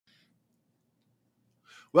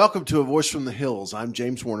Welcome to A Voice from the Hills. I'm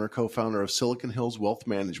James Warner, co-founder of Silicon Hills Wealth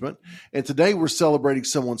Management, and today we're celebrating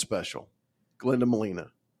someone special, Glenda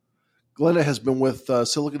Molina. Glenda has been with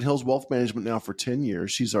Silicon Hills Wealth Management now for 10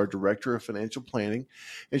 years. She's our Director of Financial Planning,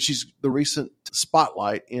 and she's the recent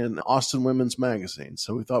spotlight in Austin Women's Magazine.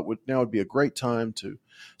 So we thought now would be a great time to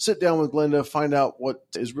sit down with Glenda, find out what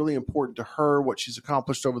is really important to her, what she's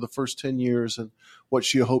accomplished over the first 10 years, and what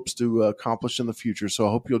she hopes to accomplish in the future. So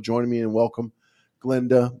I hope you'll join me and welcome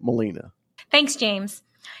Glenda Molina. Thanks, James.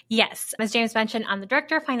 Yes, as James mentioned, I'm the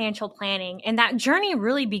Director of Financial Planning, and that journey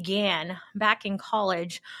really began back in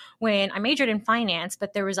college when I majored in finance,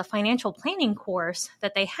 but there was a financial planning course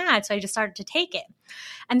that they had, so I just started to take it.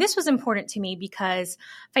 And this was important to me because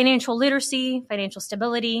financial literacy, financial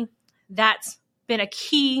stability, that's been a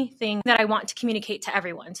key thing that I want to communicate to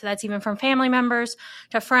everyone. So that's even from family members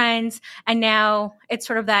to friends. And now it's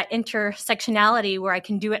sort of that intersectionality where I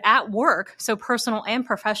can do it at work, so personal and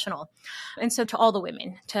professional. And so to all the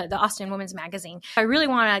women, to the Austin Women's Magazine, I really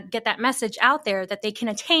want to get that message out there that they can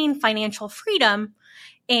attain financial freedom.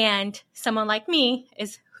 And someone like me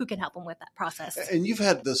is who can help them with that process. And you've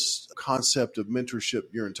had this concept of mentorship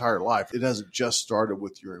your entire life. It hasn't just started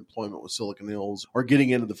with your employment with Silicon Hills or getting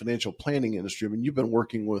into the financial planning industry. I mean, you've been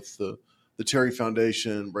working with the Terry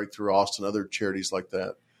Foundation, Breakthrough Austin, other charities like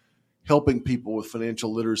that, helping people with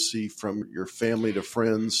financial literacy from your family to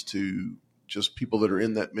friends to just people that are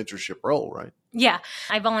in that mentorship role, right? Yeah.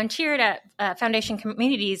 I volunteered at Foundation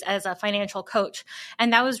Communities as a financial coach,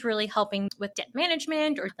 and that was really helping with debt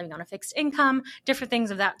management or living on a fixed income, different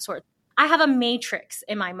things of that sort. I have a matrix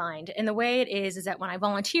in my mind, and the way it is that when I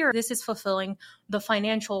volunteer, this is fulfilling the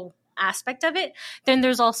financial aspect of it. Then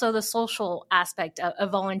there's also the social aspect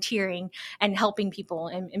of volunteering and helping people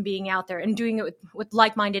and being out there and doing it with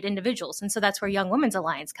like-minded individuals. And so that's where Young Women's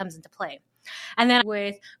Alliance comes into play. And then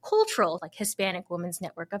with cultural, like Hispanic Women's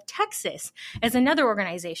Network of Texas is another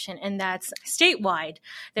organization, and that's statewide.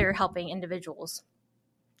 They're helping individuals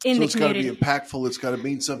in the community. So it's got to be impactful. It's got to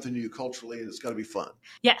mean something to you culturally, and it's got to be fun.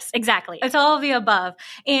 Yes, exactly. It's all of the above.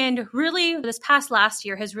 And really, this past last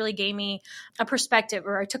year has really gave me a perspective,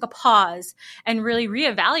 or I took a pause and really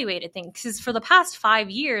reevaluated things. Because for the past 5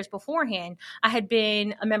 years beforehand, I had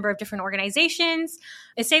been a member of different organizations.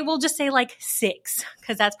 We'll just say like 6,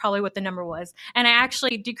 because that's probably what the number was. And I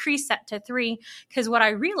actually decreased that to 3, because what I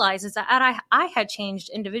realized is that I had changed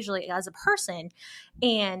individually as a person,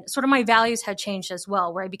 and sort of my values had changed as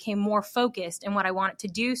well, where I became more focused in what I wanted to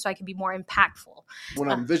do so I could be more impactful. When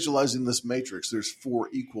I'm visualizing this matrix, there's 4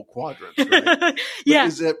 equal quadrants, right? Yeah.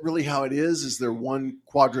 Is that really how it is? Is there one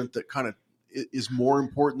quadrant that kind of is more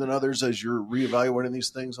important than others as you're reevaluating these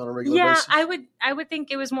things on a regular basis? Yeah, I would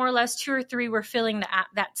think it was more or less 2 or 3 were filling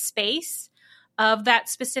that space of that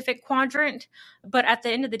specific quadrant. But at the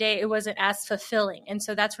end of the day, it wasn't as fulfilling. And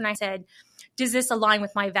so that's when I said, does this align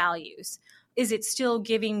with my values? Is it still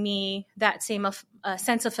giving me that same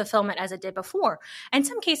sense of fulfillment as it did before? In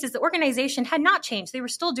some cases, the organization had not changed. They were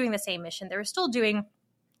still doing the same mission. They were still doing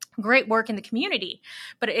great work in the community,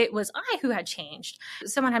 but it was I who had changed.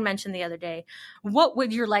 Someone had mentioned the other day, what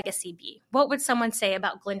would your legacy be? What would someone say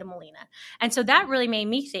about Glenda Molina? And so that really made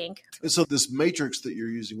me think. And so this matrix that you're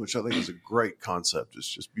using, which I think is a great concept,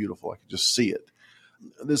 it's just beautiful. I can just see it.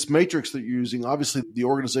 This matrix that you're using, obviously the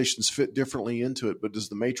organizations fit differently into it, but does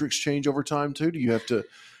the matrix change over time too? Do you have to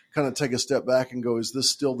kind of take a step back and go, is this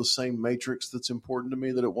still the same matrix that's important to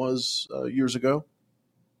me that it was years ago?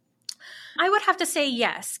 I would have to say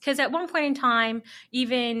yes, because at one point in time,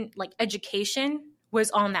 even like education was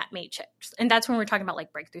on that matrix. And that's when we're talking about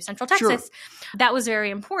like Breakthrough Central Texas. Sure. That was very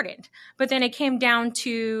important. But then it came down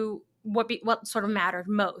to what sort of mattered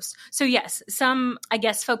most. So yes, some, I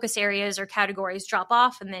guess, focus areas or categories drop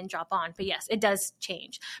off and then drop on. But yes, it does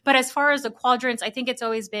change. But as far as the quadrants, I think it's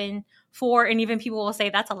always been 4, and even people will say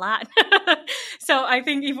that's a lot. So I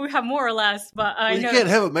think if we have more or less, but I know. You can't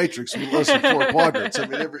have a matrix with less than 4 quadrants. I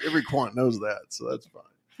mean, every quant knows that, so that's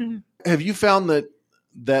fine. Have you found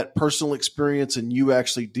that personal experience and you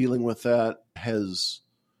actually dealing with that has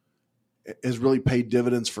really paid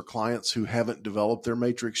dividends for clients who haven't developed their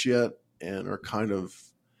matrix yet and are kind of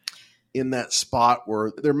in that spot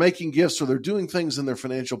where they're making gifts or they're doing things in their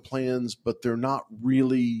financial plans, but they're not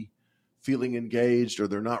really feeling engaged, or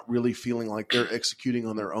they're not really feeling like they're executing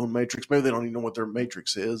on their own matrix? Maybe they don't even know what their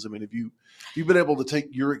matrix is. I mean, have you been able to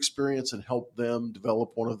take your experience and help them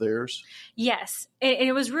develop one of theirs? Yes.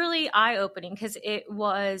 It was really eye-opening because it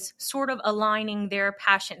was sort of aligning their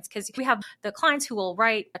passions. Because we have the clients who will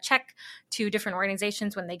write a check to different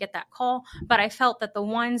organizations when they get that call. But I felt that the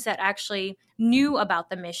ones that actually knew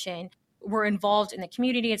about the mission, were involved in the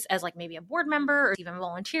community as like maybe a board member or even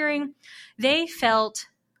volunteering, they felt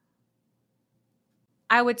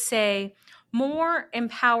I would say, more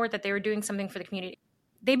empowered that they were doing something for the community.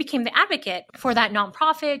 They became the advocate for that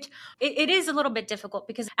nonprofit. It is a little bit difficult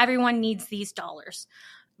because everyone needs these dollars.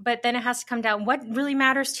 But then it has to come down, what really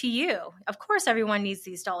matters to you? Of course, everyone needs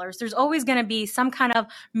these dollars. There's always going to be some kind of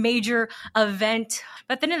major event.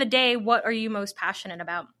 But at the end of the day, what are you most passionate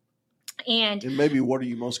about? And maybe what are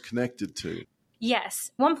you most connected to?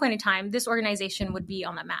 Yes. One point in time, this organization would be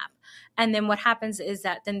on the map. And then what happens is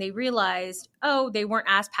that then they realized, they weren't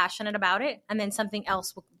as passionate about it. And then something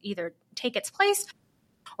else will either take its place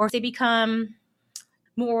or they become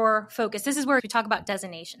more focused. This is where we talk about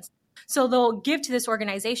designations. So they'll give to this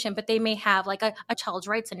organization, but they may have like a child's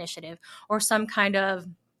rights initiative or some kind of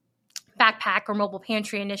backpack or mobile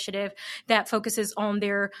pantry initiative that focuses on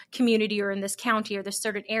their community or in this county or this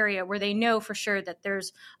certain area where they know for sure that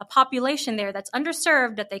there's a population there that's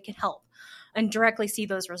underserved that they can help and directly see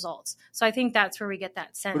those results. So I think that's where we get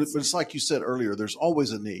that sense. But it's like you said earlier, there's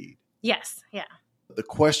always a need. Yes. Yeah. The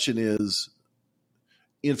question is,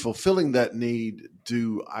 in fulfilling that need,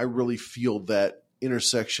 do I really feel that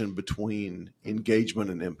intersection between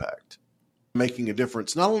engagement and impact? Making a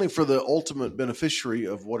difference, not only for the ultimate beneficiary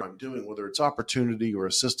of what I'm doing, whether it's opportunity or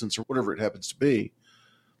assistance or whatever it happens to be,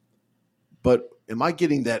 but am I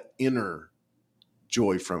getting that inner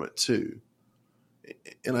joy from it too?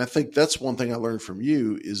 And I think that's one thing I learned from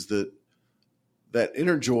you is that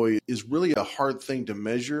inner joy is really a hard thing to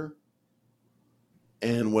measure.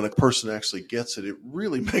 And when a person actually gets it, it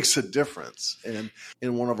really makes a difference. And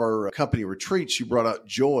in one of our company retreats, you brought out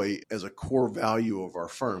joy as a core value of our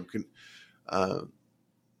firm.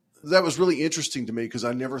 That was really interesting to me because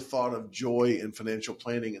I never thought of joy and financial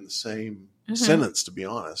planning in the same sentence, to be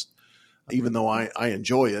honest. Even though I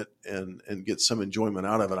enjoy it and get some enjoyment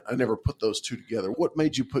out of it, I never put those two together. What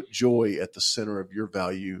made you put joy at the center of your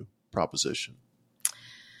value proposition?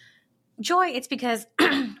 Joy, it's because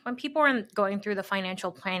when people are going through the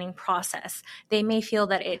financial planning process, they may feel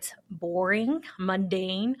that it's boring,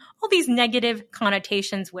 mundane, all these negative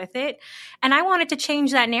connotations with it. And I wanted to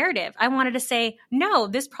change that narrative. I wanted to say, no,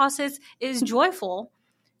 this process is joyful.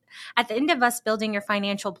 At the end of us building your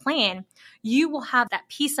financial plan, you will have that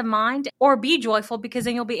peace of mind or be joyful because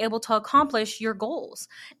then you'll be able to accomplish your goals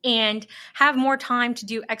and have more time to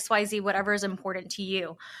do XYZ, whatever is important to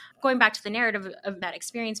you. Going back to the narrative of that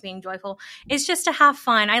experience being joyful, is just to have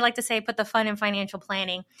fun. I like to say put the fun in financial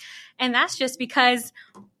planning. And that's just because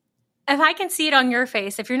if I can see it on your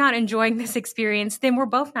face, if you're not enjoying this experience, then we're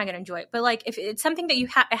both not going to enjoy it. But like if it's something that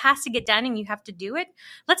it has to get done and you have to do it,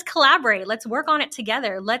 let's collaborate. Let's work on it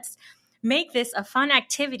together. Let's make this a fun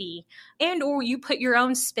activity and or you put your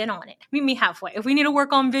own spin on it. Meet me halfway. If we need to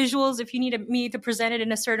work on visuals, if you need me to present it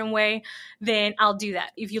in a certain way, then I'll do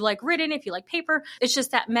that. If you like written, if you like paper, it's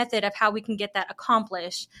just that method of how we can get that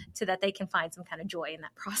accomplished so that they can find some kind of joy in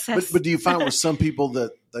that process. But do you find with some people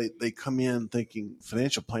that they come in thinking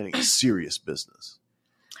financial planning is serious business?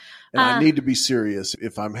 And I need to be serious.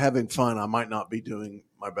 If I'm having fun, I might not be doing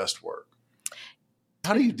my best work.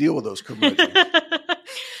 How do you deal with those curmudgeons?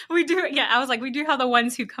 We do. Yeah. I was like, we do have the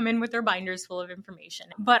ones who come in with their binders full of information.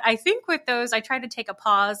 But I think with those, I try to take a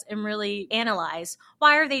pause and really analyze,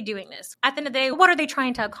 why are they doing this? At the end of the day, what are they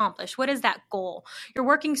trying to accomplish? What is that goal? You're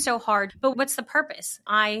working so hard, but what's the purpose?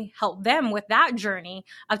 I help them with that journey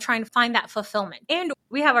of trying to find that fulfillment. And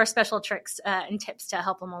we have our special tricks and tips to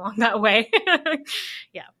help them along that way.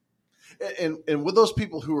 Yeah. And with those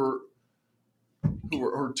people who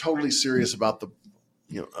are totally serious about the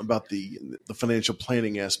financial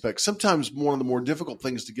planning aspect, sometimes one of the more difficult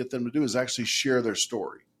things to get them to do is actually share their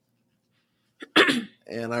story.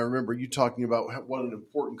 And I remember you talking about what an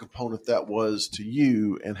important component that was to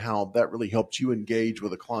you and how that really helped you engage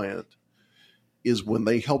with a client is when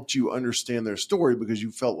they helped you understand their story, because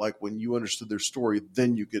you felt like when you understood their story,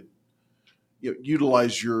 then you could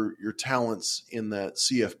utilize your talents in that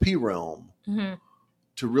CFP realm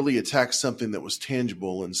to really attack something that was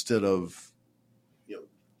tangible instead of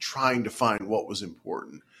trying to find what was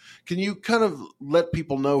important. Can you kind of let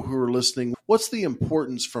people know who are listening, what's the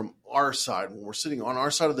importance from our side when we're sitting on our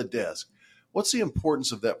side of the desk? What's the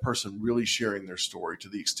importance of that person really sharing their story to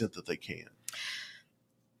the extent that they can?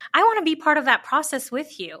 I want to be part of that process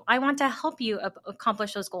with you. I want to help you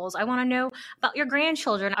accomplish those goals. I want to know about your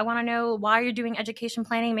grandchildren. I want to know why you're doing education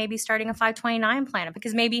planning, maybe starting a 529 plan,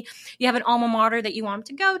 because maybe you have an alma mater that you want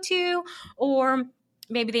them to go to, or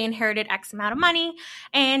maybe they inherited X amount of money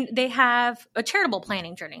and they have a charitable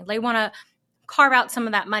planning journey. They want to carve out some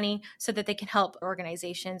of that money so that they can help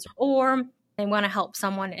organizations, or they want to help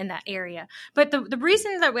someone in that area. But the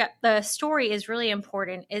reason that the story is really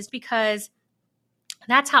important is because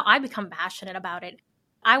that's how I become passionate about it.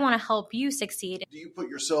 I want to help you succeed. Do you put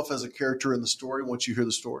yourself as a character in the story once you hear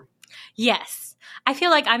the story? Yes. I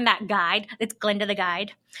feel like I'm that guide. It's Glenda the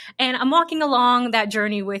guide. And I'm walking along that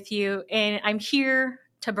journey with you, and I'm here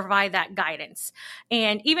to provide that guidance.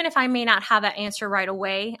 And even if I may not have that answer right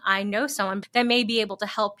away, I know someone that may be able to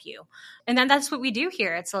help you. And then that's what we do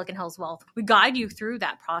here at Silicon Hills Wealth. We guide you through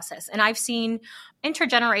that process. And I've seen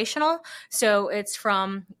intergenerational. So it's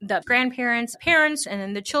from the grandparents, parents, and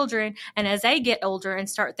then the children. And as they get older and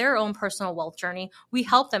start their own personal wealth journey, we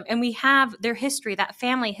help them. And we have their history, that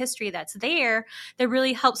family history that's there that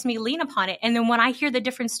really helps me lean upon it. And then when I hear the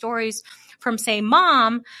different stories from, say,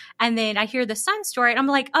 mom, and then I hear the son story, and I'm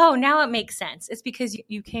like, oh, now it makes sense. It's because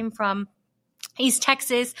you came from East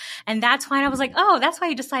Texas. And that's why I was like, oh, that's why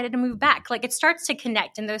you decided to move back. Like, it starts to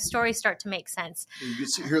connect and those stories start to make sense. You get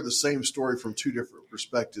to hear the same story from two different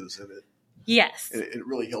perspectives in it. Yes. And it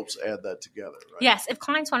really helps add that together, right? Yes. If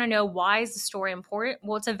clients want to know why is the story important,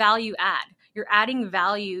 well, it's a value add. You're adding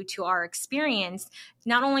value to our experience,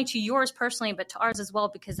 not only to yours personally, but to ours as well,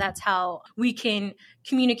 because that's how we can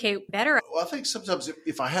communicate better. Well, I think sometimes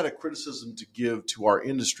if I had a criticism to give to our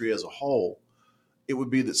industry as a whole, it would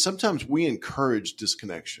be that sometimes we encourage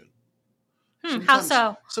disconnection. How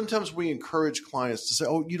so? Sometimes we encourage clients to say,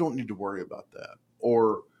 oh, you don't need to worry about that.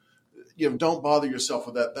 Or, don't bother yourself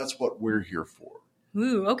with that. That's what we're here for.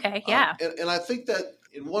 Ooh, okay. Yeah. And I think that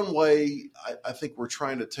in one way, I think we're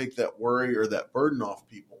trying to take that worry or that burden off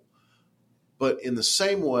people. But in the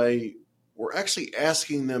same way, we're actually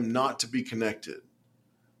asking them not to be connected.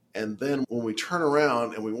 And then when we turn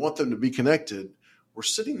around and we want them to be connected, we're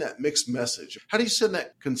sending that mixed message. How do you send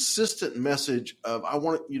that consistent message of, I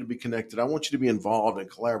want you to be connected, I want you to be involved and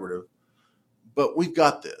collaborative, but we've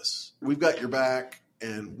got this. We've got your back,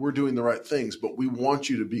 and we're doing the right things, but we want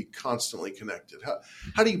you to be constantly connected.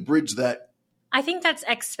 How do you bridge that? I think that's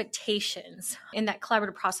expectations in that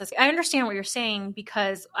collaborative process. I understand what you're saying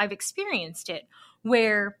because I've experienced it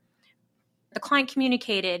where the client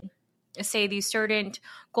communicated, say, these certain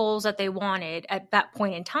goals that they wanted at that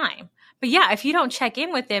point in time. But yeah, if you don't check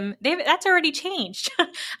in with them, that's already changed. I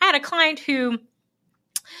had a client who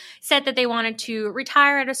said that they wanted to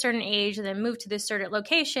retire at a certain age and then move to this certain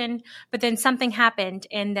location, but then something happened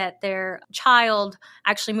in that their child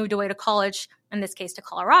actually moved away to college, in this case to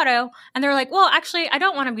Colorado. And they're like, well, actually, I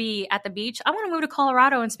don't want to be at the beach. I want to move to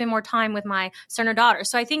Colorado and spend more time with my son or daughter.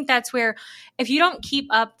 So I think that's where if you don't keep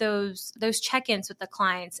up those check-ins with the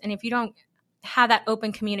clients, and if you don't have that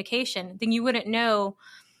open communication, then you wouldn't know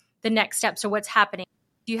the next steps or what's happening.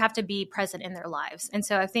 You have to be present in their lives. And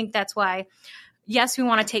so I think that's why, yes, we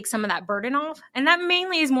want to take some of that burden off. And that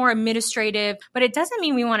mainly is more administrative, but it doesn't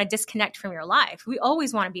mean we want to disconnect from your life. We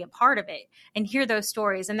always want to be a part of it and hear those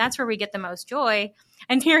stories. And that's where we get the most joy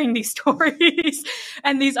and hearing these stories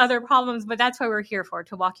and these other problems. But that's why we're here for,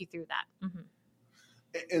 to walk you through that.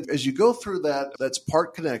 Mm-hmm. And as you go through that, that's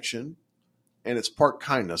part connection and it's part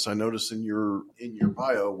kindness. I noticed in your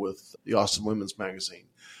bio with the Austin Women's Magazine,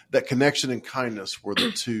 that connection and kindness were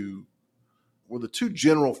the two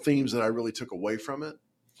general themes that I really took away from it.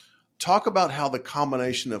 Talk about how the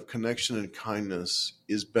combination of connection and kindness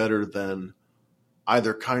is better than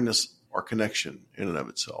either kindness or connection in and of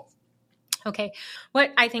itself. Okay.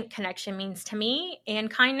 What I think connection means to me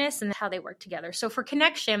and kindness and how they work together. So for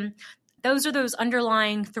connection, those are those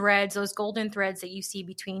underlying threads, those golden threads that you see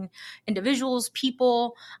between individuals,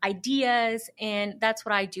 people, ideas. And that's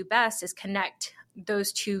what I do best, is connect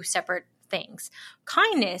those two separate things.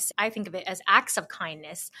 Kindness, I think of it as acts of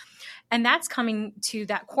kindness. And that's coming to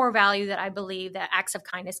that core value that I believe that acts of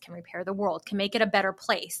kindness can repair the world, can make it a better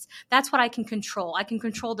place. That's what I can control. I can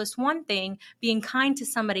control this one thing, being kind to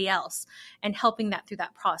somebody else and helping that through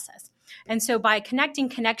that process. And so by connecting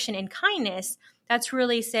connection and kindness, that's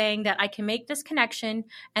really saying that I can make this connection,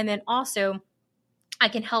 and then also I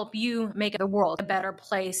can help you make the world a better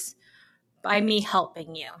place by me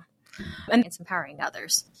helping you. And it's empowering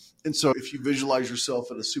others. And so if you visualize yourself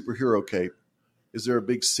in a superhero cape, is there a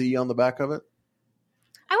big C on the back of it?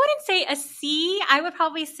 I wouldn't say a C. I would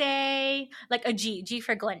probably say like a G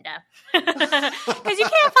for Glenda. Because you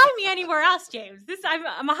can't find me anywhere else, James.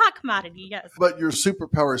 I'm a hot commodity, yes. But your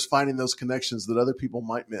superpower is finding those connections that other people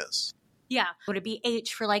might miss. Yeah. Would it be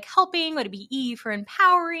H for like helping? Would it be E for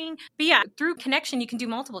empowering? But yeah, through connection, you can do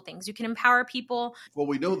multiple things. You can empower people. Well,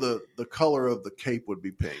 we know the color of the cape would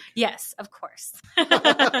be pink. Yes, of course. And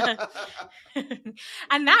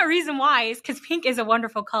that reason why is because pink is a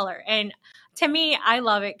wonderful color. And to me, I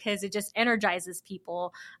love it because it just energizes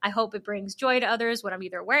people. I hope it brings joy to others when I'm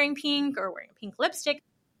either wearing pink or wearing pink lipstick.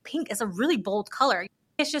 Pink is a really bold color.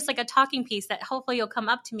 It's just like a talking piece that hopefully you'll come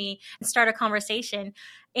up to me and start a conversation,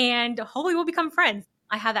 and hopefully we'll become friends.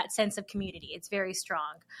 I have that sense of community. It's very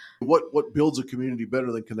strong. What builds a community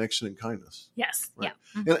better than connection and kindness? Yes. Right?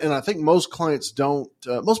 Yeah. Mm-hmm. And I think most clients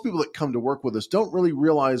most people that come to work with us don't really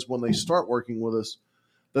realize when they start working with us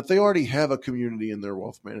that they already have a community in their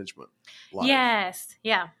wealth management life. Yes.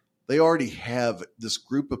 Yeah. They already have this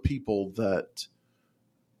group of people that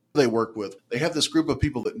they work with. They have this group of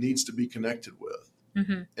people that needs to be connected with.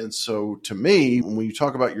 Mm-hmm. And so to me, when you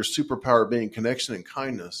talk about your superpower being connection and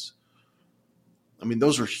kindness, I mean,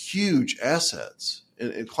 those are huge assets.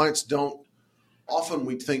 And clients often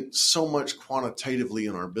we think so much quantitatively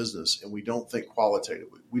in our business and we don't think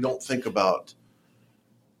qualitatively. We don't think about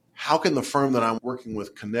how can the firm that I'm working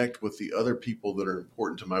with connect with the other people that are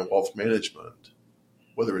important to my wealth management,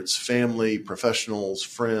 whether it's family, professionals,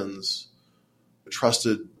 friends,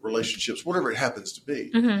 trusted relationships, whatever it happens to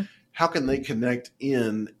be. Mm-hmm. How can they connect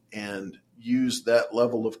in and use that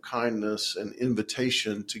level of kindness and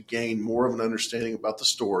invitation to gain more of an understanding about the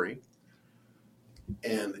story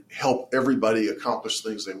and help everybody accomplish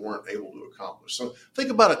things they weren't able to accomplish? So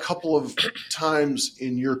think about a couple of times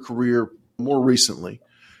in your career more recently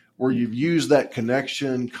where you've used that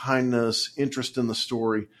connection, kindness, interest in the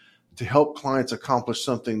story to help clients accomplish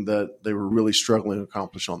something that they were really struggling to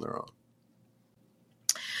accomplish on their own.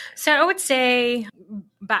 So I would say,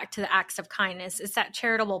 back to the acts of kindness, it's that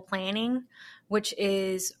charitable planning, which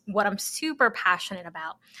is what I'm super passionate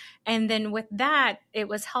about. And then with that, it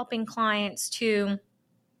was helping clients to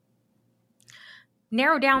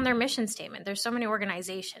narrow down their mission statement. There's so many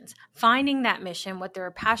organizations, finding that mission, what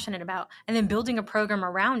they're passionate about, and then building a program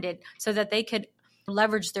around it so that they could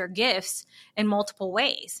leverage their gifts in multiple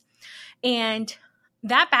ways. And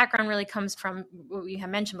that background really comes from what we have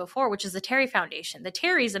mentioned before, which is the Terry Foundation. The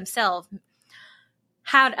Terrys themselves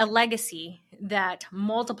had a legacy that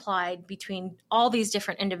multiplied between all these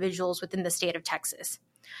different individuals within the state of Texas.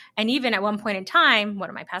 And even at one point in time, one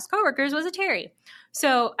of my past coworkers was a Terry.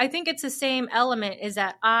 So I think it's the same element, is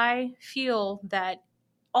that I feel that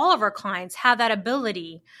all of our clients have that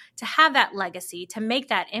ability to have that legacy, to make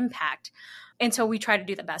that impact. And so we try to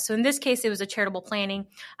do the best. So in this case, it was a charitable planning.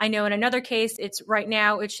 I know in another case, it's right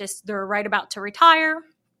now, it's just they're right about to retire.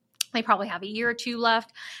 They probably have a year or two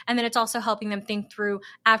left. And then it's also helping them think through,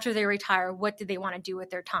 after they retire, what do they want to do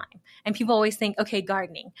with their time? And people always think, okay,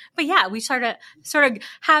 gardening. But yeah, we sort of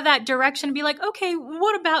have that direction and be like, okay,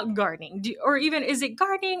 what about gardening? Or even, is it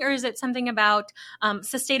gardening or is it something about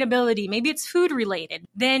sustainability? Maybe it's food related.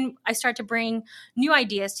 Then I start to bring new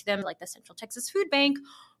ideas to them, like the Central Texas Food Bank.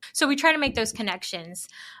 So we try to make those connections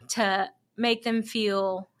to make them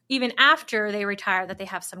feel, even after they retire, that they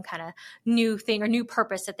have some kind of new thing or new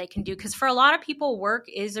purpose that they can do. Because for a lot of people, work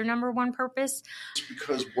is their number one purpose. It's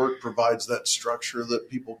because work provides that structure that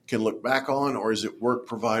people can look back on, or is it work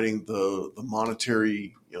providing the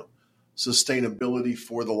monetary, sustainability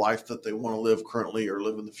for the life that they want to live currently or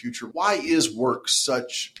live in the future? Why is work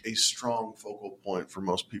such a strong focal point for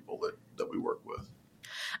most people that we work with?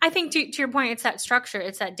 I think to your point, it's that structure.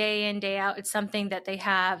 It's that day in, day out. It's something that they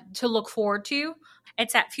have to look forward to.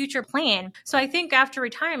 It's that future plan. So I think after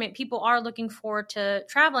retirement, people are looking forward to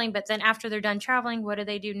traveling, but then after they're done traveling, what do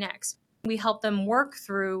they do next? We help them work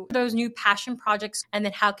through those new passion projects, and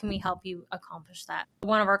then how can we help you accomplish that?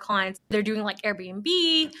 One of our clients, they're doing like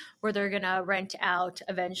Airbnb, where they're going to rent out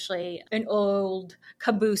eventually an old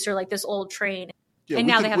caboose or like this old train. Yeah,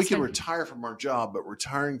 and we can retire from our job, but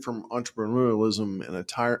retiring from entrepreneurialism and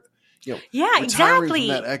retiring from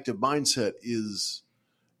that active mindset is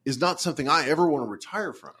not something I ever want to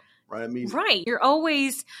retire from. Right. I mean, right. You're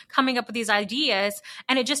always coming up with these ideas,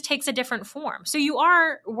 and it just takes a different form. So you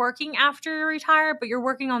are working after you retire, but you're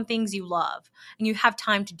working on things you love and you have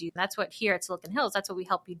time to do. That's what here at Silicon Hills, that's what we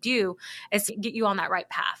help you do, is to get you on that right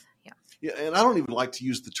path. Yeah. Yeah. And I don't even like to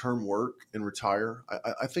use the term work and retire.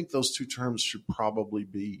 I think those two terms should probably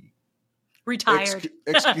be retired.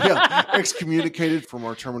 Excommunicated from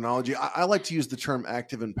our terminology. I like to use the term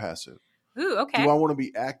active and passive. Ooh, okay. Do I want to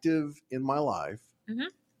be active in my life? Mm-hmm.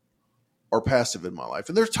 Or passive in my life?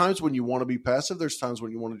 And there's times when you want to be passive. There's times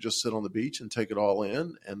when you want to just sit on the beach and take it all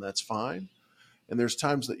in, and that's fine. And there's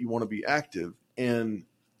times that you want to be active. And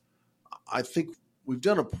I think we've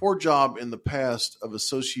done a poor job in the past of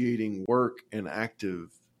associating work and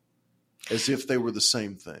active as if they were the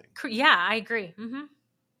same thing. Yeah, I agree.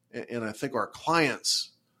 Mm-hmm. And I think our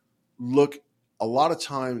clients look a lot of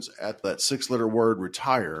times at that 6-letter word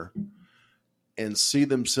retire and see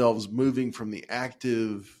themselves moving from the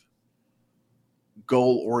active,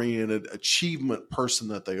 goal-oriented achievement person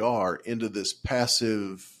that they are into this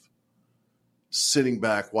passive sitting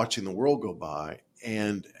back watching the world go by.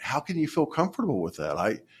 And how can you feel comfortable with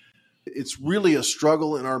that? It's really a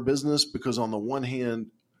struggle in our business because on the one hand,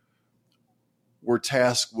 we're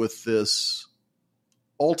tasked with this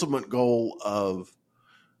ultimate goal of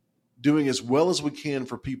doing as well as we can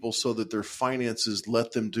for people so that their finances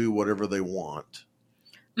let them do whatever they want.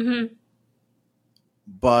 Mm-hmm.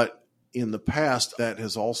 But in the past, that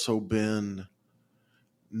has also been,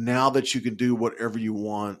 now that you can do whatever you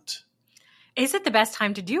want. Is it the best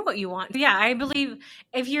time to do what you want? Yeah, I believe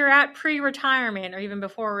if you're at pre-retirement or even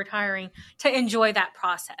before retiring, to enjoy that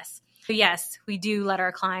process. So yes, we do let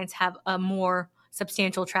our clients have a more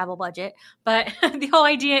substantial travel budget, but the whole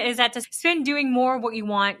idea is that to spend doing more what you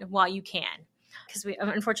want while you can. Because we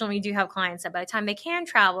unfortunately do have clients that by the time they can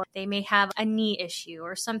travel, they may have a knee issue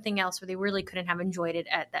or something else where they really couldn't have enjoyed it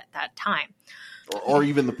at that time. Or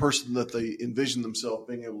even the person that they envision themselves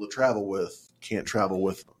being able to travel with can't travel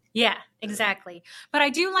with them. Yeah, exactly. But I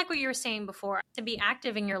do like what you were saying before, to be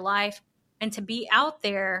active in your life and to be out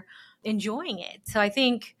there enjoying it. So I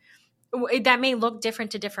think that may look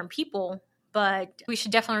different to different people, but we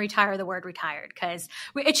should definitely retire the word retired, because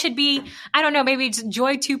it should be, I don't know, maybe it's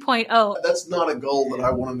Joy 2.0. That's not a goal that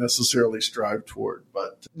I want to necessarily strive toward.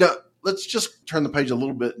 But now, let's just turn the page a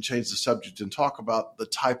little bit and change the subject and talk about the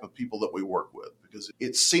type of people that we work with. Because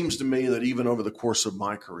it seems to me that even over the course of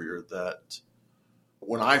my career, that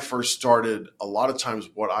when I first started, a lot of times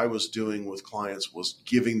what I was doing with clients was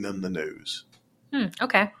giving them the news.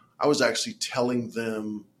 Okay. I was actually telling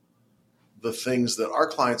them the things that our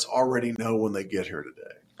clients already know when they get here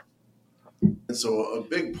today. And so a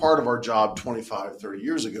big part of our job 25, 30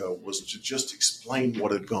 years ago was to just explain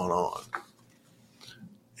what had gone on.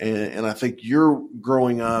 And I think you're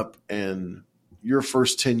growing up and your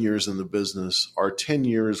first 10 years in the business are 10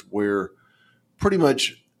 years where pretty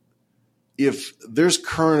much if there's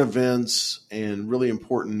current events and really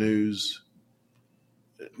important news,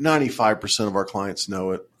 95% of our clients know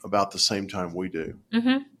it about the same time we do.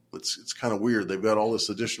 Mm-hmm. It's kind of weird. They've got all this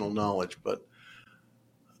additional knowledge, but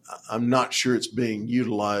I'm not sure it's being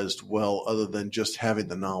utilized well other than just having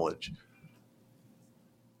the knowledge.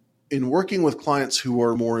 In working with clients who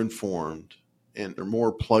are more informed and are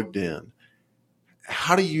more plugged in,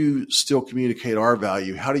 how do you still communicate our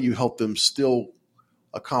value? How do you help them still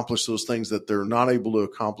accomplish those things that they're not able to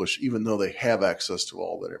accomplish, even though they have access to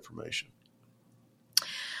all that information?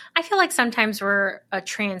 I feel like sometimes we're a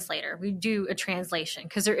translator. We do a translation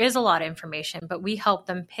because there is a lot of information, but we help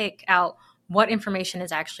them pick out what information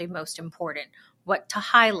is actually most important, what to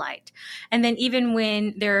highlight. And then even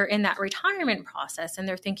when they're in that retirement process and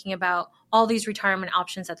they're thinking about all these retirement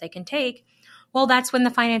options that they can take, well, that's when the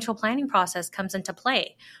financial planning process comes into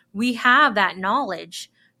play. We have that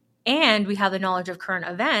knowledge, and we have the knowledge of current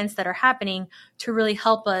events that are happening to really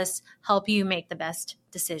help you make the best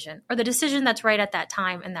decision, or the decision that's right at that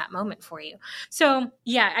time and that moment for you. So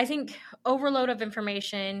yeah, I think overload of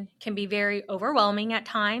information can be very overwhelming at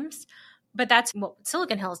times, but that's what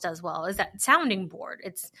Silicon Hills does well, is that sounding board.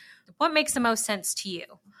 It's what makes the most sense to you.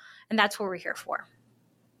 And that's what we're here for.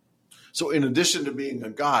 So in addition to being a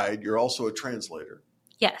guide, you're also a translator.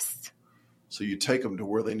 Yes. So you take them to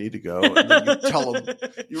where they need to go, and then you tell them,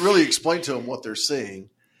 you really explain to them what they're seeing.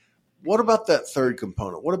 What about that third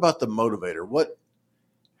component? What about the motivator?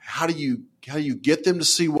 How do you get them to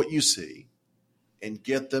see what you see and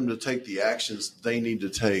get them to take the actions they need to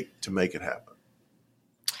take to make it happen?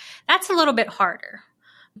 That's a little bit harder,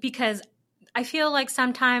 because I feel like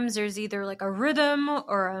sometimes there's either like a rhythm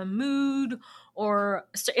or a mood, or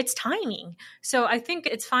it's timing. So I think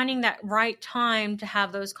it's finding that right time to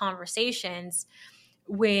have those conversations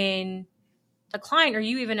when the client or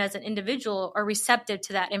you even as an individual are receptive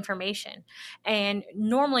to that information. And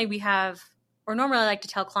normally I like to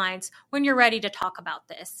tell clients, when you're ready to talk about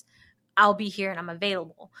this, I'll be here and I'm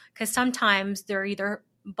available. Because sometimes they're either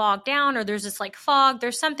bogged down or there's this like fog.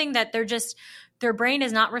 There's something that their brain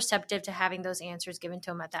is not receptive to having those answers given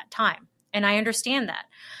to them at that time. And I understand that.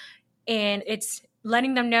 And it's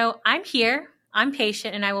letting them know, I'm here, I'm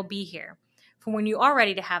patient, and I will be here for when you are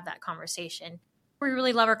ready to have that conversation. We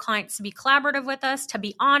really love our clients to be collaborative with us, to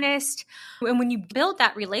be honest. And when you build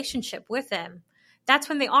that relationship with them, that's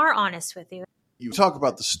when they are honest with you. You talk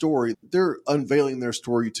about the story. They're unveiling their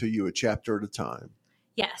story to you a chapter at a time.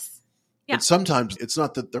 Yes. Yeah. And sometimes it's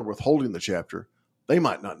not that they're withholding the chapter. They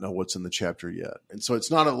might not know what's in the chapter yet. And so it's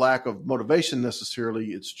not a lack of motivation necessarily.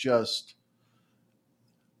 It's just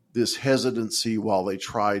this hesitancy while they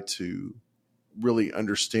try to really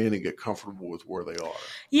understand and get comfortable with where they are.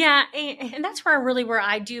 Yeah. And that's where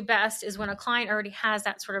I do best is when a client already has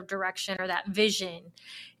that sort of direction or that vision.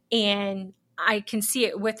 And I can see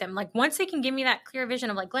it with them. Like once they can give me that clear vision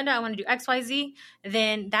of like, Glenda, I want to do XYZ,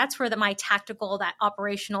 then that's where my tactical, that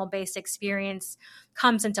operational based experience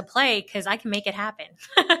comes into play because I can make it happen.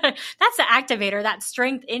 That's the activator, that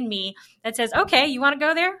strength in me that says, okay, you want to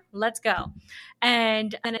go there? Let's go.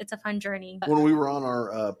 And it's a fun journey. When we were on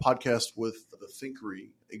our podcast with the Thinkery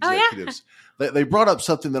executives, they brought up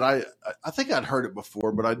something that I think I'd heard it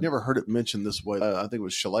before, but I'd never heard it mentioned this way. I think it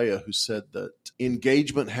was Shalea who said that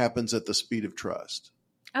engagement happens at the speed of trust.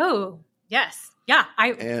 Oh, yes. Yeah,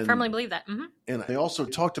 I firmly believe that. Mm-hmm. And they also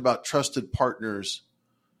talked about trusted partners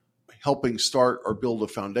helping start or build a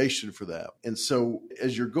foundation for that. And so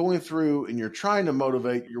as you're going through and you're trying to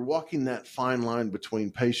motivate, you're walking that fine line between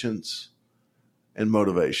patience and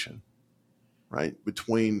motivation, right?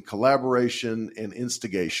 Between collaboration and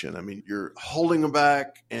instigation. I mean, you're holding them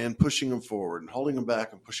back and pushing them forward and holding them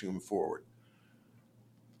back and pushing them forward.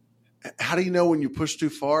 How do you know when you push too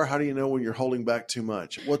far? How do you know when you're holding back too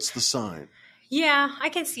much? What's the sign? Yeah, I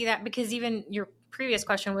can see that because even your previous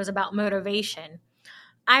question was about motivation.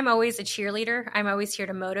 I'm always a cheerleader. I'm always here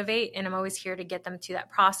to motivate, and I'm always here to get them to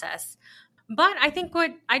that process. But I think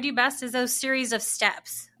what I do best is those series of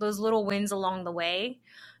steps, those little wins along the way.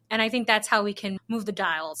 And I think that's how we can move the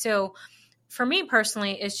dial. So for me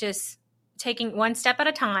personally, it's just taking one step at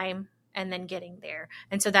a time and then getting there.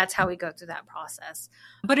 And so that's how we go through that process.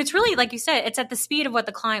 But it's really, like you said, it's at the speed of what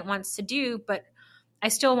the client wants to do, but I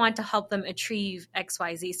still want to help them achieve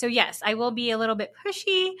XYZ. So yes, I will be a little bit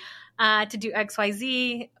pushy to do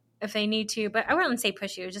XYZ if they need to, but I wouldn't say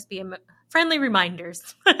pushy. It would just be friendly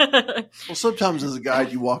reminders. Well, sometimes as a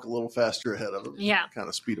guide, you walk a little faster ahead of them. Yeah. Kind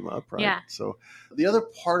of speed them up, right? Yeah. So the other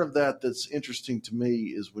part of that that's interesting to me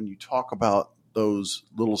is when you talk about those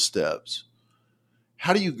little steps,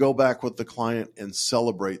 how do you go back with the client and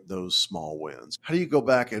celebrate those small wins? How do you go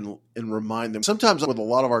back and remind them? Sometimes with a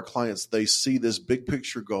lot of our clients, they see this big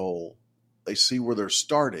picture goal. They see where they're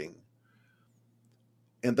starting,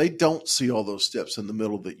 and they don't see all those steps in the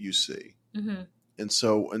middle that you see. Mm-hmm. And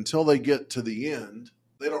so until they get to the end,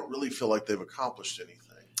 they don't really feel like they've accomplished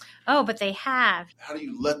anything. Oh, but they have. How do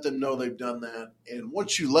you let them know they've done that? And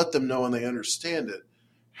once you let them know and they understand it,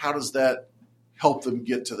 how does that help them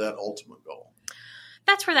get to that ultimate goal?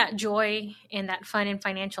 That's where that joy and that fun and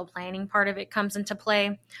financial planning part of it comes into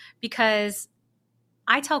play, because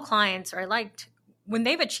I tell clients, or when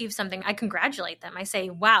they've achieved something, I congratulate them. I say,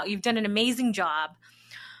 wow, you've done an amazing job.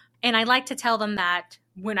 And I like to tell them that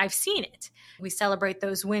when I've seen it, we celebrate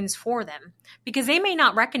those wins for them because they may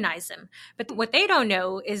not recognize them. But what they don't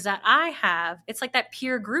know is that it's like that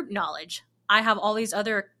peer group knowledge. I have all these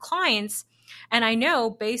other clients, and I know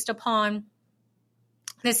based upon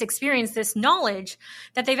this experience, this knowledge,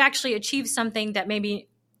 that they've actually achieved something that maybe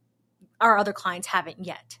our other clients haven't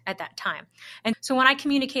yet at that time. And so when I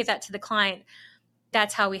communicate that to the client,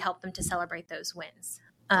 that's how we help them to celebrate those wins.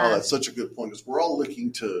 That's such a good point, because we're all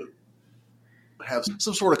looking to have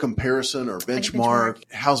some sort of comparison or benchmark.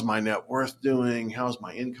 How's my net worth doing? How's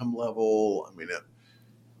my income level? I mean,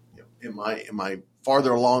 am I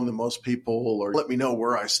farther along than most people, or let me know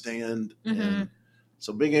where I stand? Mm-hmm. And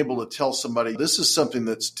so being able to tell somebody, this is something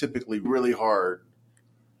that's typically really hard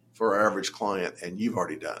for our average client, and you've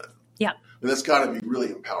already done it. Yeah. And that's got to be really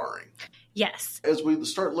empowering. Yes. As we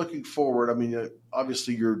start looking forward, I mean,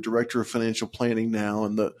 obviously you're director of financial planning now,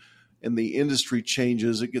 and the industry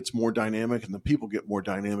changes. It gets more dynamic, and the people get more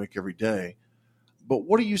dynamic every day. But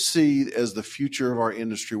what do you see as the future of our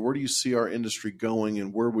industry? Where do you see our industry going,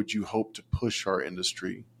 and where would you hope to push our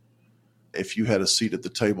industry if you had a seat at the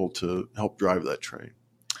table to help drive that train?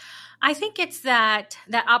 I think it's that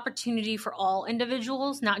opportunity for all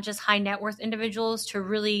individuals, not just high net worth individuals, to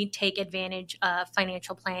really take advantage of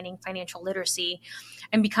financial planning, financial literacy,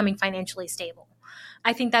 and becoming financially stable.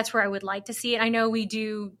 I think that's where I would like to see it. I know we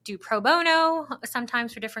do pro bono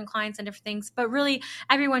sometimes for different clients and different things, but really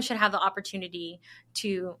everyone should have the opportunity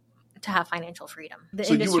to have financial freedom.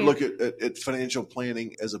 So you would look at financial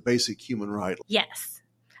planning as a basic human right? Yes.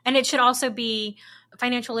 And it should also be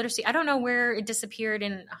financial literacy. I don't know where it disappeared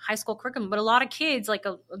in high school curriculum, but a lot of kids, like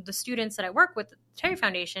the students that I work with at the Terry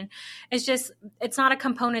Foundation, it's not a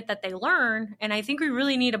component that they learn. And I think we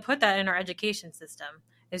really need to put that in our education system.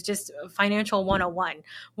 It's just financial 101.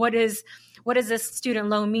 What does this student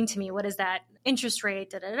loan mean to me? What is that interest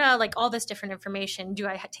rate? Like all this different information. Do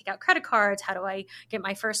I take out credit cards? How do I get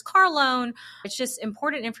my first car loan? It's just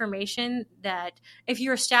important information that if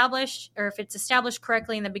you're established, or if it's established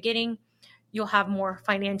correctly in the beginning, you'll have more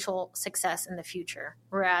financial success in the future.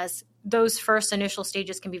 Whereas those first initial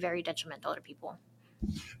stages can be very detrimental to people.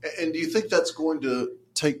 And do you think that's going to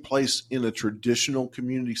take place in a traditional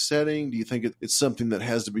community setting? Do you think it's something that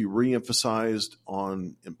has to be reemphasized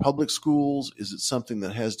in public schools? Is it something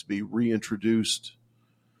that has to be reintroduced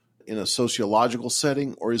in a sociological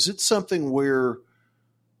setting? Or is it something where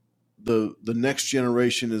the next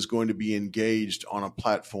generation is going to be engaged on a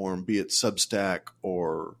platform, be it Substack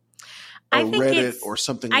or Reddit or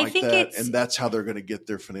something like that, and that's how they're going to get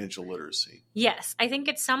their financial literacy? Yes, I think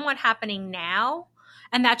it's somewhat happening now.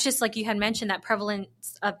 And that's just like you had mentioned, that prevalence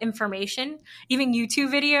of information, even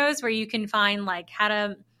YouTube videos where you can find like how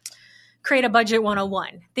to create a budget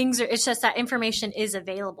 101. It's just that information is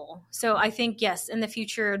available. So I think, yes, in the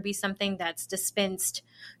future, it would be something that's dispensed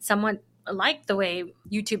somewhat like the way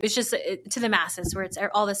YouTube is, just to the masses, where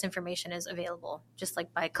all this information is available just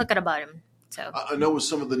like by click of a button. So I know with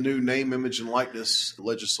some of the new name, image, and likeness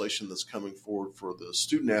legislation that's coming forward for the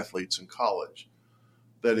student athletes in college,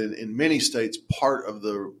 that in many states, part of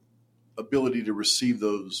the ability to receive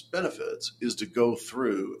those benefits is to go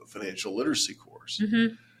through a financial literacy course.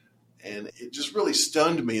 Mm-hmm. And it just really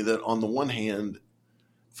stunned me that on the one hand,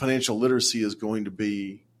 financial literacy is going to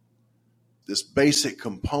be this basic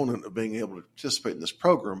component of being able to participate in this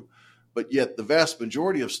program, but yet the vast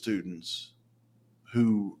majority of students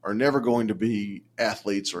who are never going to be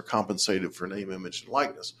athletes or compensated for name, image, and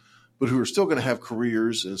likeness, but who are still going to have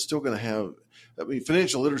careers and still going to have,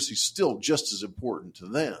 financial literacy is still just as important to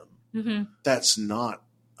them. Mm-hmm. That's not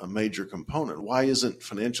a major component. Why isn't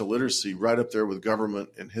financial literacy right up there with government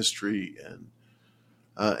and history and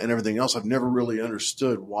everything else? I've never really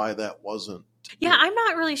understood why that wasn't. Yeah, I'm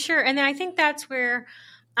not really sure. And then I think that's where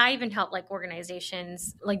I even helped like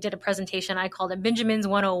organizations, like did a presentation. I called it Benjamin's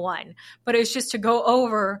 101, but it's just to go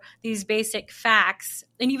over these basic facts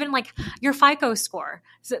and even like your FICO score.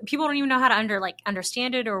 So people don't even know how to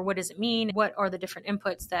understand it, or what does it mean? What are the different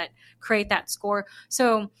inputs that create that score?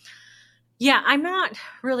 So yeah, I'm not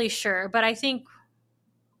really sure, but I think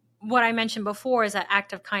what I mentioned before is that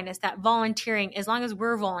act of kindness, that volunteering, as long as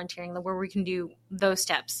we're volunteering, where we can do those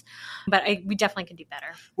steps. But we definitely can do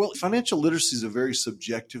better. Well, financial literacy is a very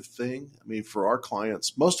subjective thing. I mean, for our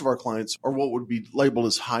clients, most of our clients are what would be labeled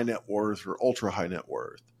as high net worth or ultra high net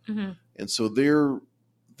worth. Mm-hmm. And so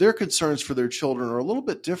their concerns for their children are a little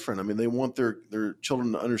bit different. I mean, they want their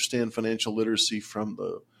children to understand financial literacy from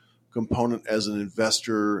the component as an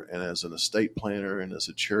investor and as an estate planner and as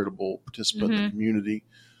a charitable participant in the community.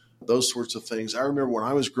 Those sorts of things. I remember when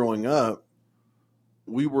I was growing up,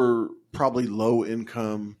 we were probably low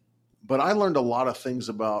income, but I learned a lot of things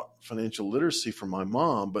about financial literacy from my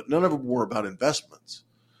mom, but none of them were about investments.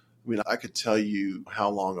 I mean, I could tell you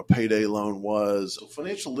how long a payday loan was. So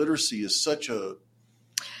financial literacy is such a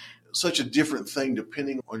different thing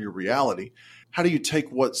depending on your reality. How do you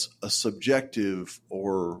take what's a subjective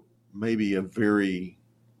or maybe a very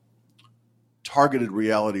targeted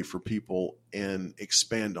reality for people and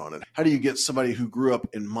expand on it? How do you get somebody who grew up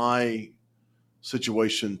in my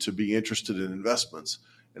situation to be interested in investments?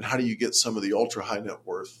 And how do you get some of the ultra high net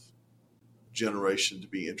worth generation to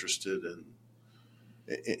be interested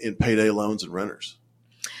in payday loans and renters?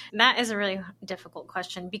 That is a really difficult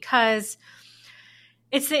question, because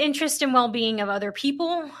it's the interest and well-being of other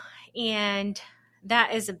people, and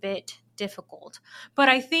that is a bit difficult. But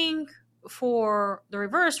I think for the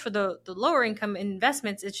reverse, for the lower income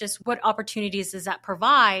investments, it's just what opportunities does that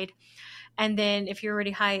provide? And then if you're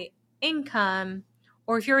already high income,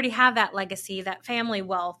 or if you already have that legacy, that family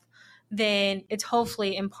wealth, then it's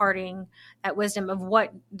hopefully imparting that wisdom of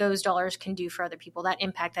what those dollars can do for other people, that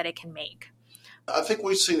impact that it can make. I think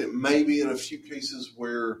we've seen it maybe in a few cases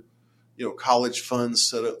where, college funds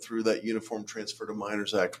set up through that Uniform Transfer to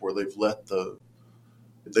Minors Act, where they've let the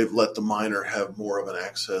minor have more of an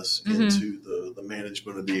access into the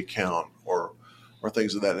management of the account or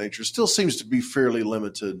things of that nature. Still seems to be fairly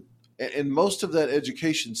limited. And most of that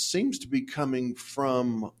education seems to be coming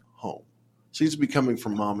from home, seems to be coming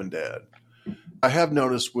from mom and dad. I have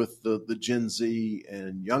noticed with the Gen Z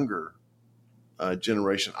and younger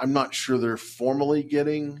generation, I'm not sure they're formally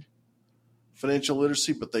getting financial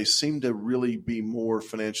literacy, but they seem to really be more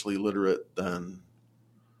financially literate than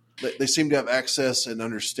they seem to have access and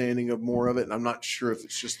understanding of more of it. And I'm not sure if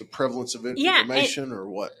it's just the prevalence of information or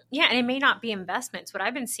what. Yeah, and it may not be investments. What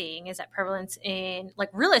I've been seeing is that prevalence in like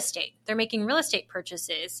real estate. They're making real estate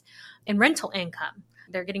purchases and rental income.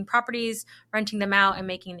 They're getting properties, renting them out, and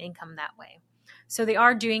making income that way. So they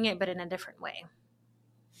are doing it, but in a different way.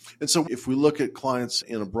 And so if we look at clients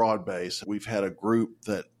in a broad base, we've had a group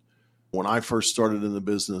that when I first started in the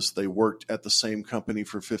business, they worked at the same company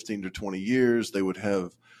for 15 to 20 years. They would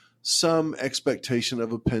have some expectation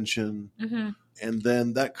of a pension. Mm-hmm. And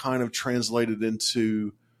then that kind of translated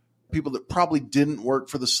into people that probably didn't work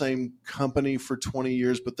for the same company for 20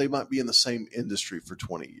 years, but they might be in the same industry for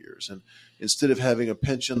 20 years. And instead of having a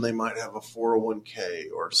pension, they might have a 401k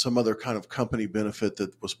or some other kind of company benefit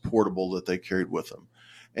that was portable that they carried with them.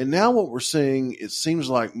 And now what we're seeing, it seems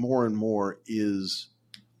like more and more, is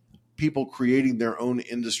people creating their own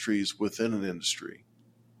industries within an industry.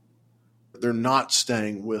 They're not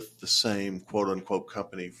staying with the same quote unquote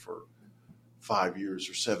company for 5 years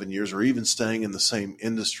or 7 years, or even staying in the same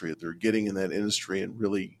industry. They're getting in that industry and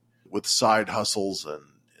really with side hustles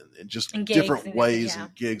and just and different ways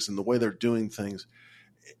and gigs and the way they're doing things.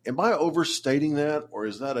 Am I overstating that, or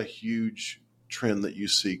is that a huge trend that you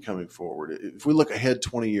see coming forward? If we look ahead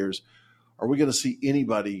 20 years, are we going to see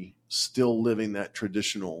anybody still living that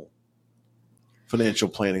traditional financial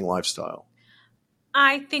planning lifestyle?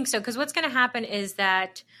 I think so, because what's going to happen is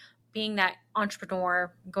that being that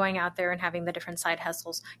entrepreneur, going out there and having the different side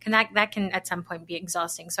hustles, that can at some point be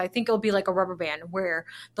exhausting. So I think it'll be like a rubber band where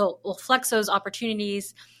they'll flex those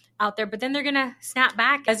opportunities out there, but then they're going to snap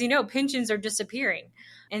back. As you know, pensions are disappearing.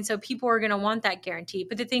 And so people are going to want that guarantee.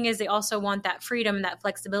 But the thing is, they also want that freedom and that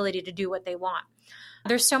flexibility to do what they want.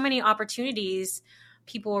 There's so many opportunities.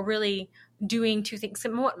 People are really doing two things.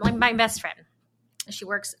 My best friend, she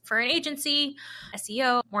works for an agency,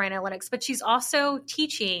 SEO, more analytics, but she's also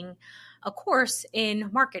teaching a course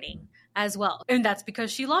in marketing as well. And that's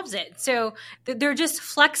because she loves it. So they're just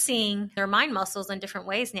flexing their mind muscles in different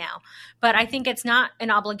ways now. But I think it's not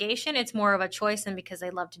an obligation. It's more of a choice, and because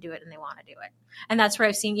they love to do it and they want to do it. And that's what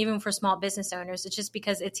I've seen even for small business owners. It's just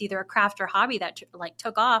because it's either a craft or hobby that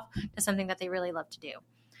took off to something that they really love to do.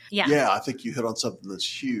 Yeah, I think you hit on something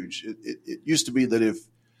that's huge. It used to be that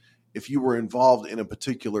if you were involved in a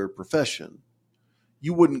particular profession,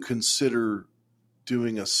 you wouldn't consider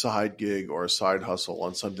doing a side gig or a side hustle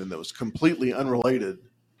on something that was completely unrelated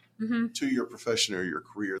to your profession or your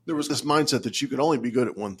career. There was this mindset that you could only be good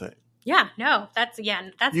at one thing. Yeah, no, that's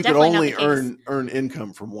you could only earn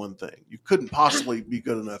income from one thing. You couldn't possibly be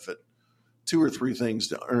good enough at two or three things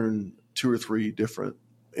to earn two or three different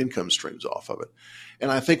income streams off of it.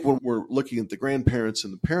 And I think when we're looking at the grandparents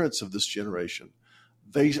and the parents of this generation,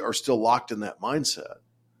 they are still locked in that mindset.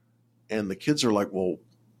 And the kids are like, well,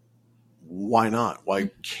 why not? Why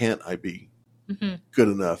can't I be good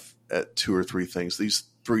enough at two or three things? These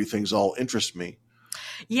three things all interest me.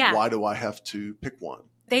 Yeah. Why do I have to pick one?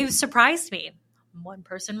 They've surprised me. One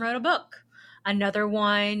person wrote a book. Another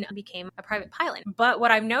one became a private pilot. But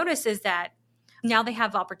what I've noticed is that now they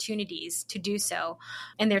have opportunities to do so,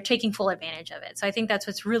 and they're taking full advantage of it. So I think that's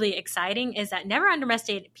what's really exciting, is that never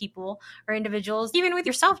underestimate people or individuals. Even with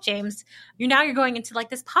yourself, James, you're going into like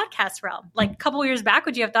this podcast realm. Like a couple of years back,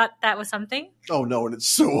 would you have thought that was something? Oh, no, and it's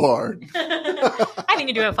so hard. I think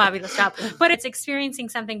you do a fabulous job. But it's experiencing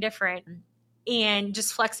something different and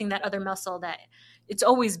just flexing that other muscle that it's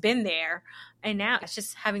always been there. And now it's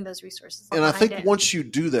just having those resources. And I think once you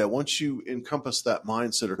do that, once you encompass that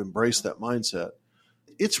mindset or embrace that mindset,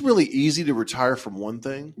 it's really easy to retire from one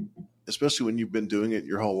thing, especially when you've been doing it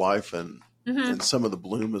your whole life and some of the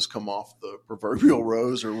bloom has come off the proverbial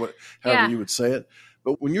rose, or however you would say it.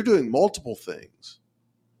 But when you're doing multiple things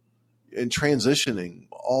and transitioning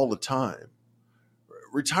all the time,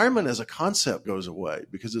 retirement as a concept goes away,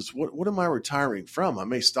 because it's what am I retiring from? I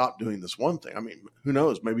may stop doing this one thing. I mean, who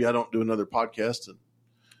knows? Maybe I don't do another podcast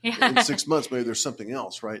in 6 months. Maybe there's something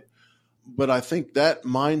else, right? But I think that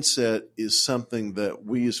mindset is something that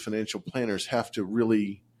we as financial planners have to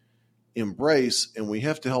really embrace, and we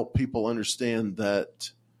have to help people understand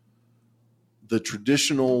that the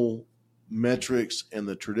traditional metrics and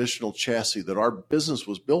the traditional chassis that our business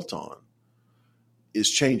was built on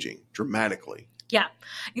is changing dramatically. Yeah.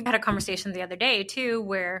 You had a conversation the other day too,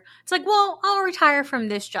 where it's like, well, I'll retire from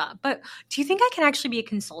this job, but do you think I can actually be a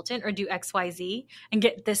consultant or do XYZ and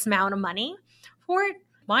get this amount of money for it?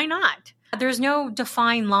 Why not? There's no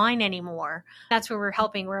defined line anymore. That's where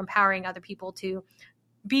we're empowering other people to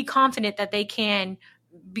be confident that they can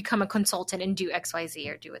become a consultant and do XYZ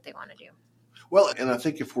or do what they want to do. Well, and I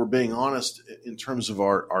think if we're being honest in terms of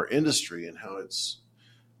our industry and how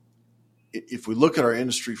if we look at our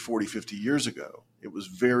industry 40, 50 years ago, it was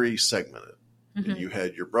very segmented. And you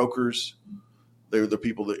had your brokers. They were the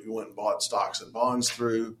people that you went and bought stocks and bonds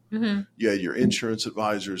through. You had your insurance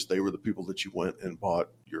advisors. They were the people that you went and bought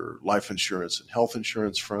your life insurance and health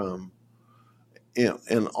insurance from,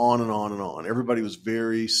 and on and on and on. Everybody was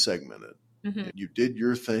very segmented. You did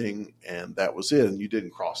your thing, and that was it, and you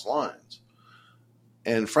didn't cross lines.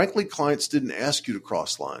 And frankly, clients didn't ask you to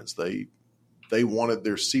cross lines. They wanted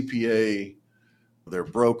their CPA, their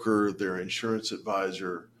broker, their insurance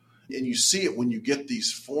advisor, And you see it when you get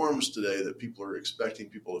these forms today that people are expecting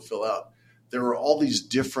people to fill out. There are all these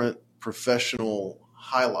different professional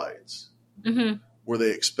highlights where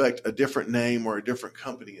they expect a different name or a different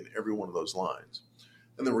company in every one of those lines.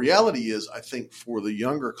 And the reality is, I think for the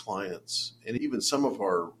younger clients, and even some of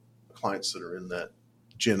our clients that are in that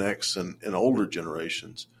Gen X and older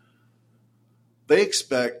generations, they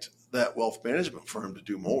expect that wealth management firm to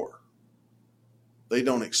do more. They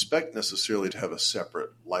don't expect necessarily to have a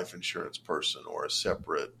separate life insurance person or a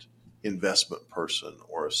separate investment person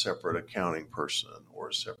or a separate accounting person or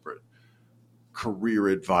a separate career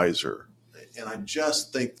advisor. And I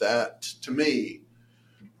just think that, to me,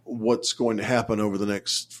 what's going to happen over the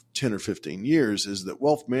next 10 or 15 years is that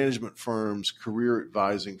wealth management firms, career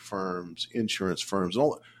advising firms, insurance firms,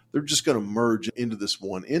 all, they're just going to merge into this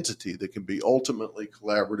one entity that can be ultimately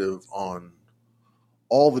collaborative on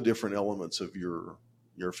all the different elements of your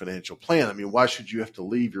financial plan. I mean, why should you have to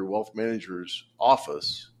leave your wealth manager's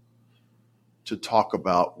office to talk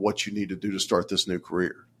about what you need to do to start this new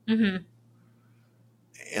career? And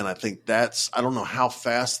I think I don't know how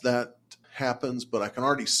fast that happens, but I can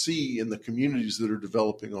already see in the communities that are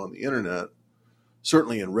developing on the internet,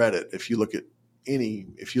 certainly in Reddit, if you look at any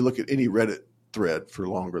Reddit thread for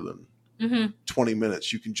longer than 20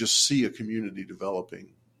 minutes, you can just see a community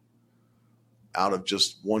developing out of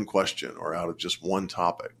just one question or out of just one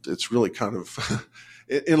topic. It's really kind of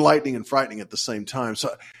enlightening and frightening at the same time.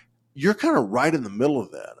 So you're kind of right in the middle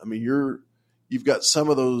of that. I mean, you've got some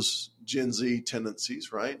of those Gen Z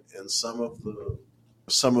tendencies, right? And some of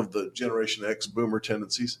the Generation X boomer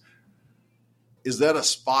tendencies. Is that a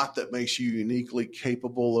spot that makes you uniquely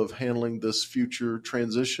capable of handling this future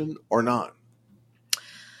transition or not?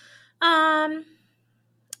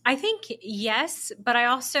 I think yes, but I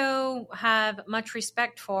also have much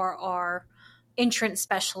respect for our insurance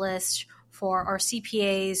specialists, for our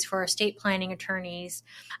CPAs, for our estate planning attorneys.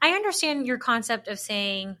 I understand your concept of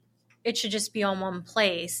saying it should just be on one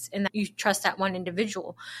place and that you trust that one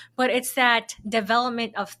individual. But it's that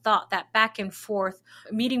development of thought, that back and forth,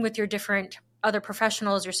 meeting with your different other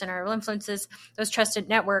professionals, your center of influences, those trusted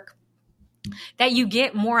network, that you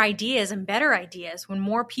get more ideas and better ideas when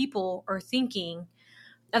more people are thinking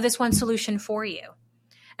of this one solution for you.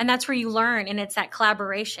 And that's where you learn, and it's that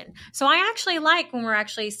collaboration. So I actually like when we're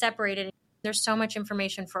actually separated. There's so much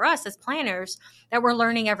information for us as planners that we're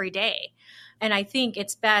learning every day. And I think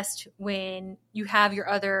it's best when you have your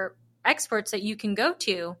other experts that you can go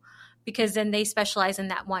to, because then they specialize in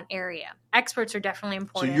that one area. Experts are definitely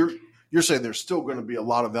important. So you're saying there's still going to be a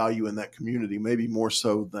lot of value in that community, maybe more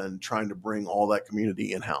so than trying to bring all that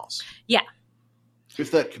community in-house. Yeah.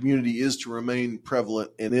 If that community is to remain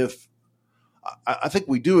prevalent, and if I think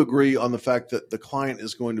we do agree on the fact that the client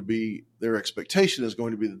is going to be, their expectation is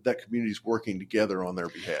going to be that community is working together on their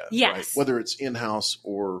behalf. Yes. Right? Whether it's in-house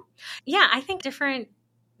or. Yeah, I think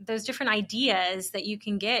those different ideas that you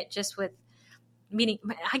can get just with meeting.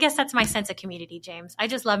 I guess that's my sense of community, James. I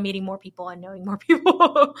just love meeting more people and knowing more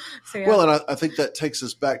people. So, yeah. Well, and I think that takes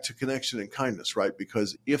us back to connection and kindness, right?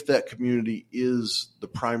 Because if that community is the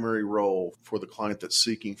primary role for the client that's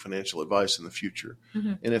seeking financial advice in the future,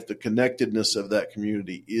 and if the connectedness of that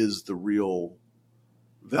community is the real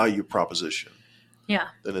value proposition,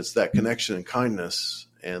 then it's that connection and kindness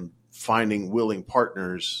and finding willing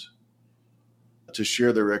partners to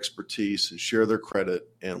share their expertise and share their credit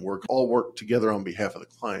and work together on behalf of the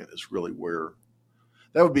client is really where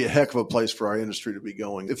that would be a heck of a place for our industry to be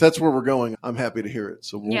going. If that's where we're going, I'm happy to hear it.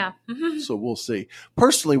 So we'll see.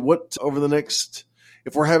 Personally, what over the next,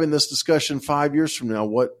 if we're having this discussion 5 years from now,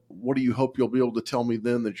 what do you hope you'll be able to tell me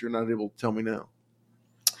then that you're not able to tell me now?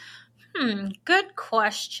 Good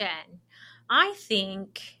question. I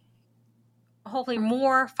think hopefully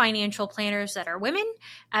more financial planners that are women,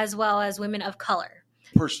 as well as women of color.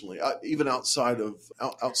 Personally, even outside of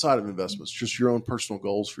investments, just your own personal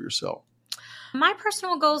goals for yourself. My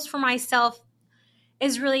personal goals for myself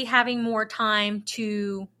is really having more time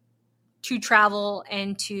to travel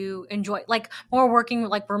and to enjoy, like more working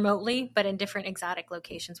like remotely, but in different exotic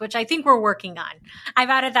locations, which I think we're working on. I've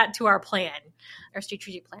added that to our plan, our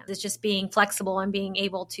strategic plan. It's just being flexible and being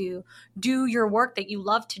able to do your work that you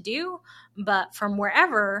love to do, but from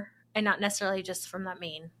wherever and not necessarily just from that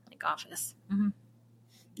main like office.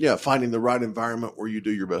 Yeah, finding the right environment where you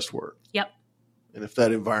do your best work. Yep. And if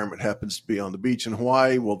that environment happens to be on the beach in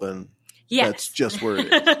Hawaii, well then that's just where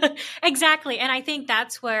it is. Exactly. And I think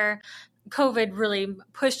that's where COVID really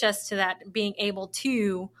pushed us to that, being able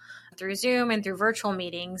to, through Zoom and through virtual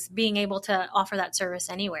meetings, being able to offer that service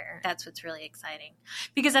anywhere. That's what's really exciting.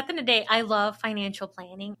 Because at the end of the day, I love financial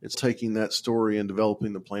planning. It's taking that story and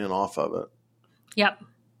developing the plan off of it. Yep.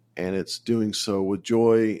 and it's doing so with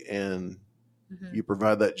joy, and you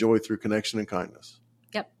provide that joy through connection and kindness.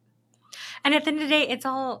 Yep. And at the end of the day, it's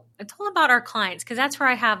all about our clients, because that's where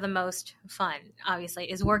I have the most fun, obviously,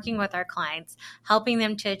 is working with our clients, helping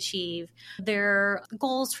them to achieve their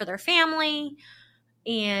goals for their family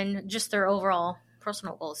and just their overall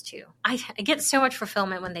personal goals too. I get so much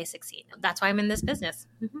fulfillment when they succeed. That's why I'm in this business.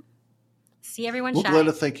 See everyone shine.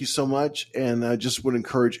 Glenda, thank you so much. And I just would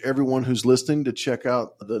encourage everyone who's listening to check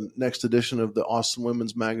out the next edition of the Awesome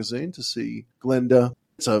Women's Magazine to see Glenda.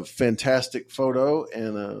 It's a fantastic photo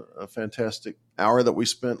and a fantastic hour that we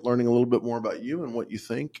spent learning a little bit more about you and what you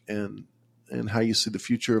think and how you see the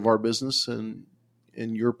future of our business and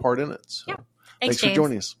your part in it. So yeah. thanks for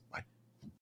joining us. Bye.